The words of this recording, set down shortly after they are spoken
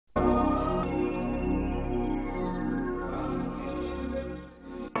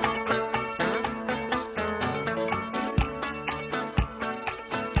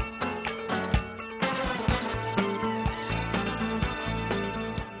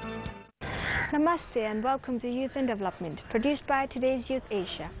Namaste and welcome to Youth in Development, produced by today's Youth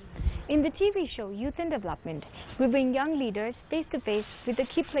Asia. In the TV show Youth in Development, we bring young leaders face to face with the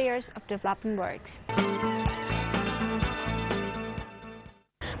key players of development works.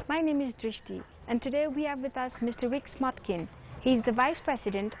 My name is Drishti, and today we have with us Mr. Rick Smotkin. He is the Vice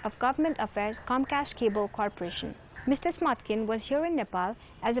President of Government Affairs, COMCAST Cable Corporation. Mr. Smotkin was here in Nepal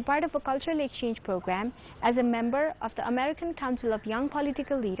as a part of a cultural exchange program as a member of the American Council of Young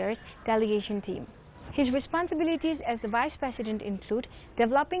Political Leaders delegation team. His responsibilities as the Vice President include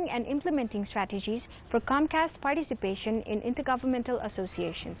developing and implementing strategies for COMCAST participation in intergovernmental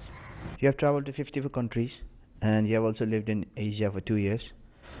associations. You have traveled to 54 countries and you have also lived in Asia for 2 years.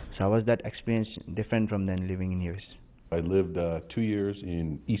 So how was that experience different from then living in US? I lived 2 years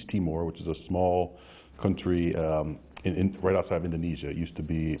in East Timor, which is a small country right outside of Indonesia. It used to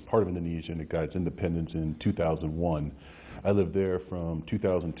be part of Indonesia and it got its independence in 2001. I lived there from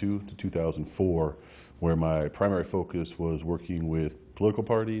 2002 to 2004, where my primary focus was working with political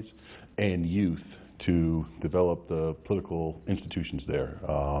parties and youth to develop the political institutions there.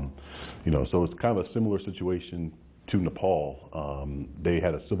 So it's kind of a similar situation to Nepal. They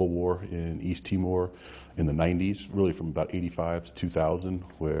had a civil war in East Timor in the 90s, really from about 85 to 2000,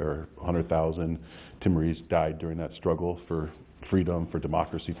 where 100,000 Timorese died during that struggle for freedom, for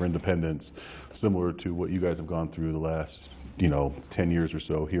democracy, for independence, similar to what you guys have gone through the last 10 years or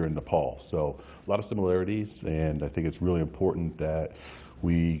so here in Nepal. So a lot of similarities, and I think it's really important that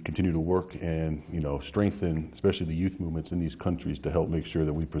we continue to work and strengthen especially the youth movements in these countries to help make sure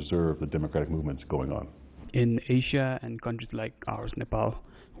that we preserve the democratic movements going on. In Asia and countries like ours, Nepal,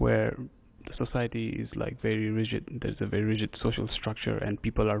 where the society is very rigid, there's a very rigid social structure and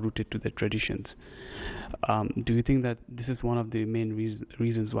people are rooted to their traditions. Do you think that this is one of the main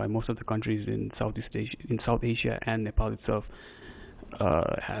reasons why most of the countries in South Asia and Nepal itself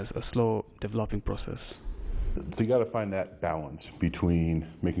has a slow developing process? So you got to find that balance between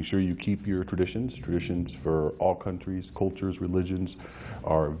making sure you keep your traditions. Traditions for all countries, cultures, religions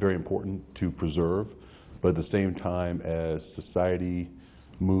are very important to preserve, but at the same time as society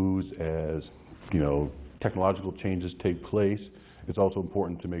moves, as technological changes take place, it's also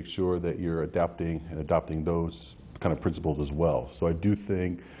important to make sure that you're adopting those kind of principles as well. So I do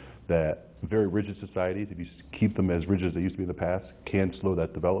think that very rigid societies, if you keep them as rigid as they used to be in the past, can slow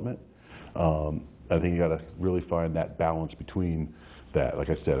that development. I think you got to really find that balance between that. Like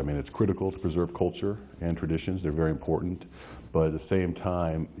I said, it's critical to preserve culture and traditions. They're very important. But at the same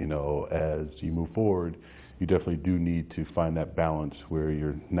time, as you move forward, you definitely do need to find that balance where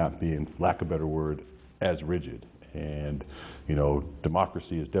you're not being, lack of a better word, as rigid. And,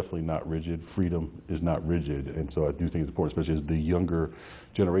 democracy is definitely not rigid. Freedom is not rigid. And so I do think it's important, especially as the younger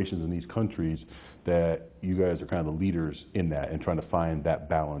generations in these countries, that you guys are kind of the leaders in that and trying to find that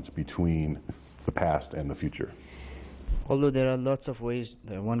balance between the past and the future. Although there are lots of ways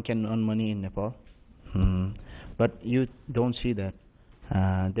that one can earn money in Nepal, but you don't see that.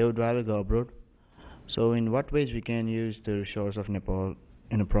 They would rather go abroad. So in what ways we can use the shores of Nepal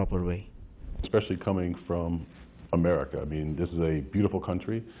in a proper way? Especially coming from America. This is a beautiful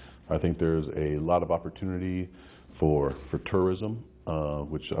country. I think there's a lot of opportunity for tourism,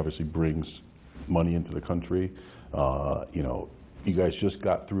 which obviously brings money into the country. You guys just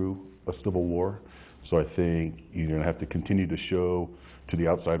got through a civil war, so I think you're going to have to continue to show to the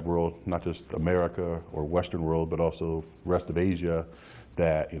outside world, not just America or Western world, but also rest of Asia,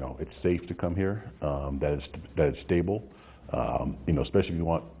 that it's safe to come here, that it's stable. Especially if you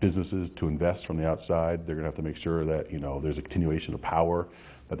want businesses to invest from the outside, they're going to have to make sure that there's a continuation of power,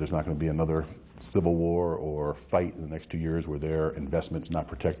 that there's not going to be another civil war or fight in the next 2 years where their investment's not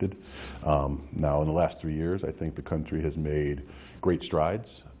protected. Now, in the last 3 years, I think the country has made great strides.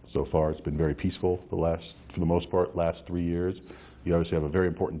 So far, it's been very peaceful for the most part, last 3 years. You obviously have a very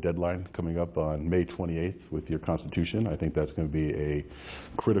important deadline coming up on May 28th with your Constitution. I think that's going to be a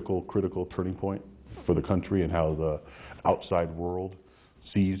critical turning point for the country and how the outside world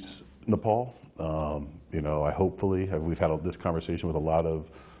sees Nepal. We've had this conversation with a lot of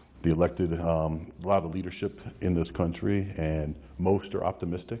the elected, a lot of leadership in this country, and most are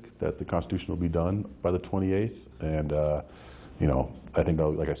optimistic that the Constitution will be done by the 28th. And I think that,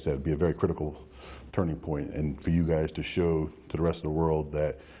 like I said, be a very critical turning point, and for you guys to show to the rest of the world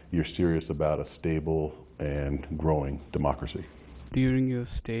that you're serious about a stable and growing democracy. During your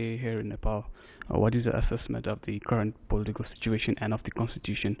stay here in Nepal, what is your assessment of the current political situation and of the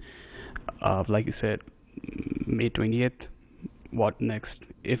Constitution? Like you said, May 20th, what next?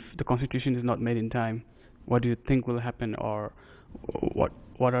 If the Constitution is not made in time, what do you think will happen, or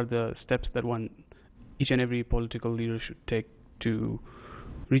what are the steps that each and every political leader should take to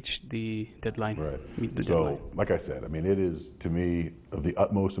reach the deadline. Right. Meet the So, deadline. like I said, I mean, it is, to me, of the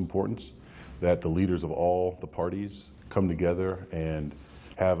utmost importance that the leaders of all the parties come together and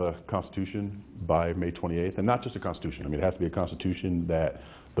have a constitution by May 28th, and not just a constitution. I mean, it has to be a constitution that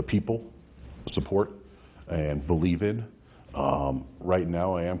the people support and believe in. Right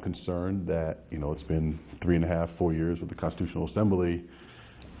now, I am concerned that, it's been 3.5, 4 years with the Constitutional Assembly,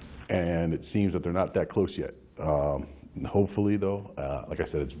 and it seems that they're not that close yet. Hopefully, though, like I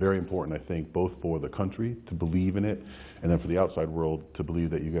said, it's very important, I think, both for the country to believe in it, and then for the outside world to believe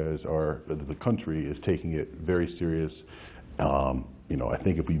that that the country is taking it very serious. I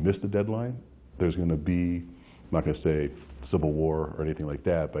think if we miss the deadline, there's going to be, I'm not going to say civil war or anything like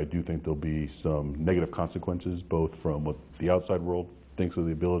that, but I do think there'll be some negative consequences, both from what the outside world thinks of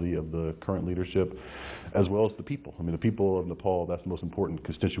the ability of the current leadership, as well as the people. I mean, the people of Nepal, that's the most important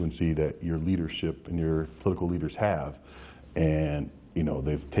constituency that your leadership and your political leaders have. And,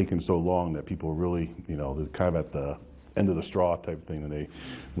 they've taken so long that people really, they're kind of at the end of the straw type thing, and they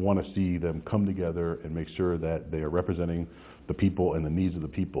want to see them come together and make sure that they are representing the people and the needs of the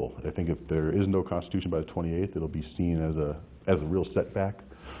people. I think if there is no constitution by the 28th, it'll be seen as a real setback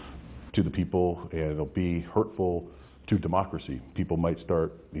to the people, and it'll be hurtful to democracy. People might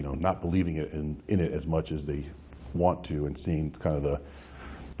start, not believing in it as much as they want to, and seeing kind of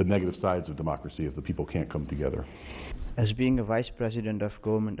the negative sides of democracy if the people can't come together. As being a Vice President of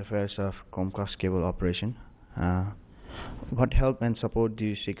Government Affairs of COMCAST Cable Operation, what help and support do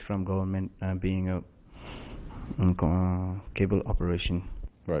you seek from government being a cable operation?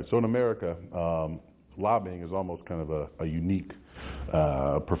 Right. So in America, lobbying is almost kind of a unique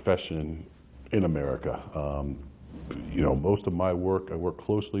profession in America. Most of my work, I work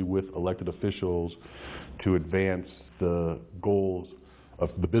closely with elected officials to advance the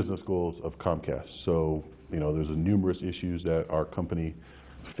business goals of COMCAST. So, there's numerous issues that our company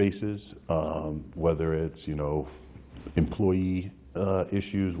faces, whether it's, employee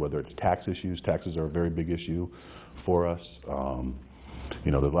issues, whether it's tax issues. Taxes are a very big issue for us.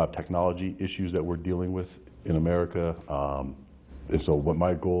 There's a lot of technology issues that we're dealing with in America. And so what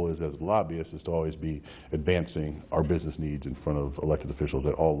my goal is as a lobbyist is to always be advancing our business needs in front of elected officials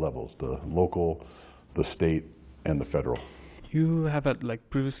at all levels, the local, the state, and the federal. You have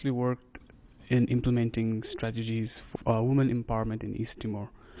previously worked in implementing strategies for women empowerment in East Timor.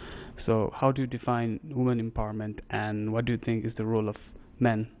 So how do you define women empowerment, and what do you think is the role of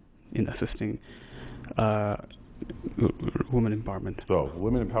men in assisting women empowerment? So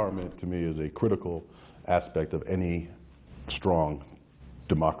women empowerment to me is a critical aspect of any strong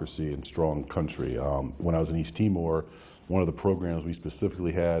democracy and strong country. When I was in East Timor, one of the programs we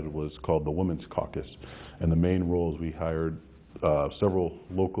specifically had was called the Women's Caucus, and the main roles we hired several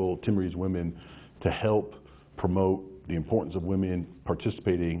local Timorese women to help promote the importance of women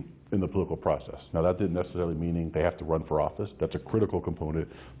participating in the political process. Now, that didn't necessarily mean they have to run for office. That's a critical component,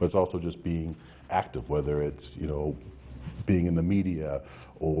 but it's also just being active, whether it's, being in the media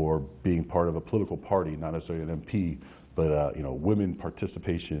or being part of a political party, not necessarily an MP, but, women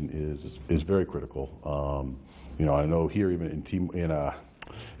participation is very critical. I know here even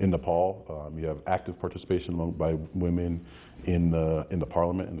in Nepal, you have active participation by women in the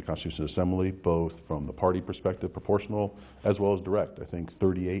Parliament and the Constitutional Assembly, both from the party perspective, proportional, as well as direct. I think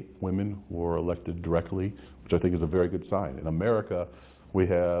 38 women were elected directly, which I think is a very good sign. In America, we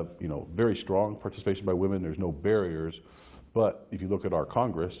have very strong participation by women. There's no barriers, but if you look at our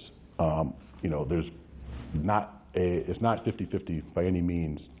Congress, there's it's not 50-50 by any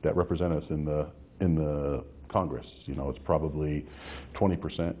means that represent us in the Congress. It's probably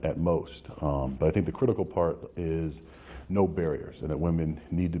 20% at most. But I think the critical part is no barriers, and that women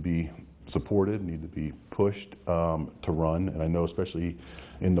need to be supported, need to be pushed to run. And I know especially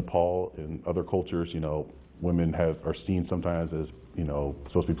in Nepal and other cultures, women are seen sometimes as,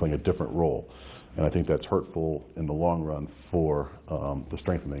 supposed to be playing a different role. And I think that's hurtful in the long run for the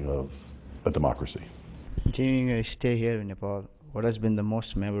strengthening of a democracy. During your stay here in Nepal, what has been the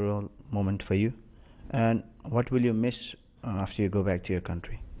most memorable moment for you? And what will you miss after you go back to your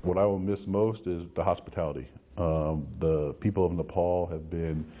country? What I will miss most is the hospitality. The people of Nepal have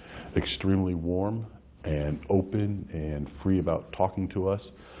been extremely warm and open and free about talking to us.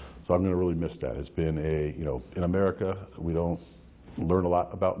 So I'm going to really miss that. It's been in America, we don't learn a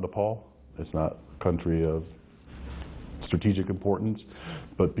lot about Nepal. It's not a country of strategic importance,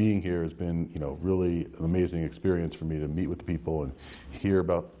 but being here has been, really an amazing experience for me to meet with the people and hear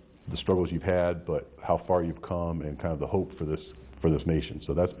about the struggles you've had, but how far you've come and kind of the hope for this nation.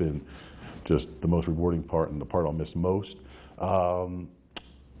 So that's been just the most rewarding part and the part I'll miss most.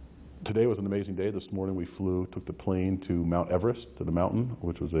 today was an amazing day. This morning we took the plane to Mount Everest, to the mountain,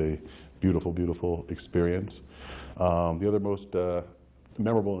 which was a beautiful, beautiful experience. The other most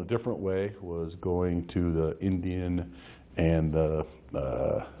memorable in a different way was going to the Indian and the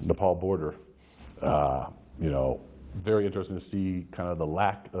Nepal border. You know, very interesting to see kind of the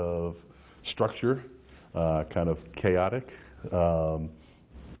lack of structure, kind of chaotic,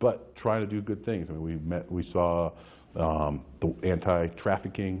 but trying to do good things. I mean, we saw the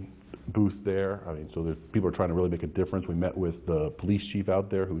anti-trafficking booth there. I mean, so people are trying to really make a difference. We met with the police chief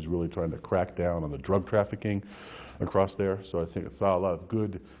out there who's really trying to crack down on the drug trafficking across there. So I think I saw a lot of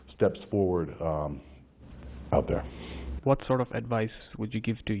good steps forward out there. What sort of advice would you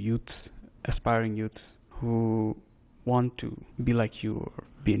give to youths, aspiring youths, who want to be like you or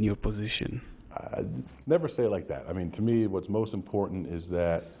be in your position? Never say it like that. I mean, to me, what's most important is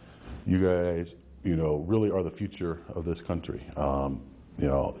that you guys, you know, really are the future of this country. You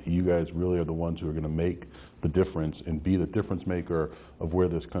know, you guys really are the ones who are going to make the difference and be the difference maker of where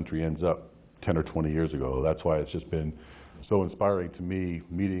this country ends up 10 or 20 years ago. That's why it's just been so inspiring to me,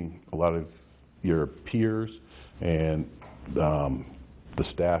 meeting a lot of your peers and the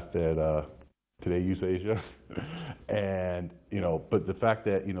staff at Today Use Asia. And, you know, but the fact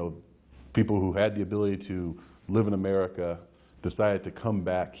that, you know, people who had the ability to live in America decided to come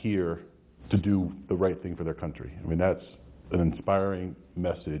back here to do the right thing for their country. I mean, that's an inspiring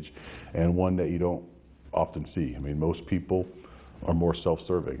message and one that you don't often see. I mean, most people are more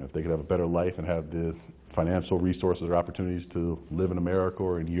self-serving. If they could have a better life and have the financial resources or opportunities to live in America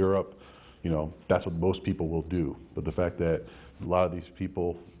or in Europe, you know, that's what most people will do. But the fact that a lot of these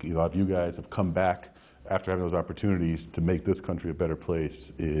people, you know, you guys have come back after having those opportunities to make this country a better place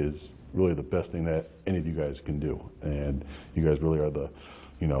is really the best thing that any of you guys can do. And you guys really are the,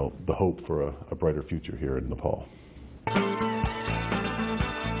 you know, the hope for a brighter future here in Nepal.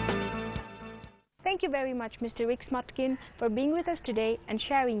 Thank you very much, Mr. Rick Smotkin, for being with us today and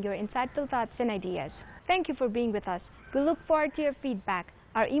sharing your insightful thoughts and ideas. Thank you for being with us. We look forward to your feedback.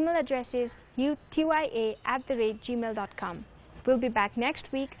 Our email address is youthya@gmail.com. We'll be back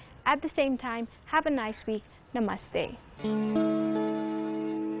next week at the same time. Have a nice week. Namaste.